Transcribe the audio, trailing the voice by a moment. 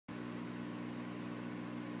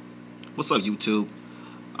What's up, YouTube?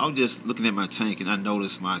 I was just looking at my tank and I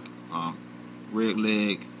noticed my red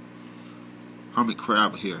leg hermit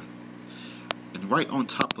crab here. And right on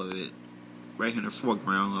top of it, right here in the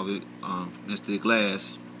foreground of it, next to the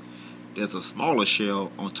glass, there's a smaller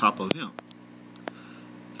shell on top of him.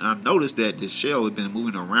 And I noticed that this shell had been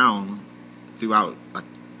moving around throughout like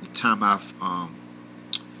the time I've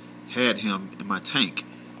had him in my tank.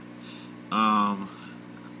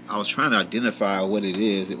 I was trying to identify what it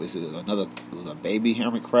is. It was a baby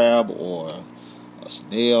hermit crab or a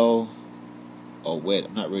snail or what.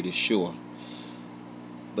 I'm not really sure.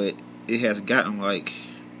 But it has gotten like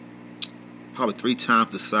probably 3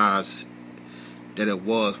 times the size that it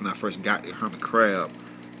was when I first got the hermit crab.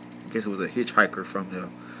 I guess it was a hitchhiker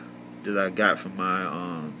that I got from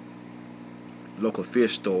my local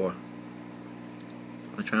fish store.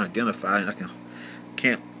 I'm trying to identify it, and I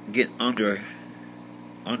can't get under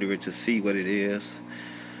it to see what it is.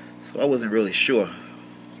 So I wasn't really sure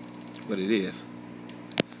what it is.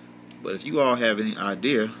 But if you all have any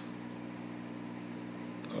idea,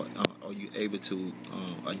 are you able to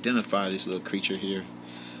identify this little creature here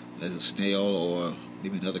as a snail or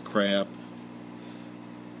maybe another crab?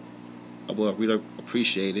 I will really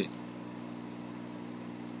appreciate it.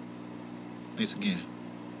 Thanks again.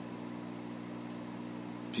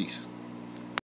 Peace.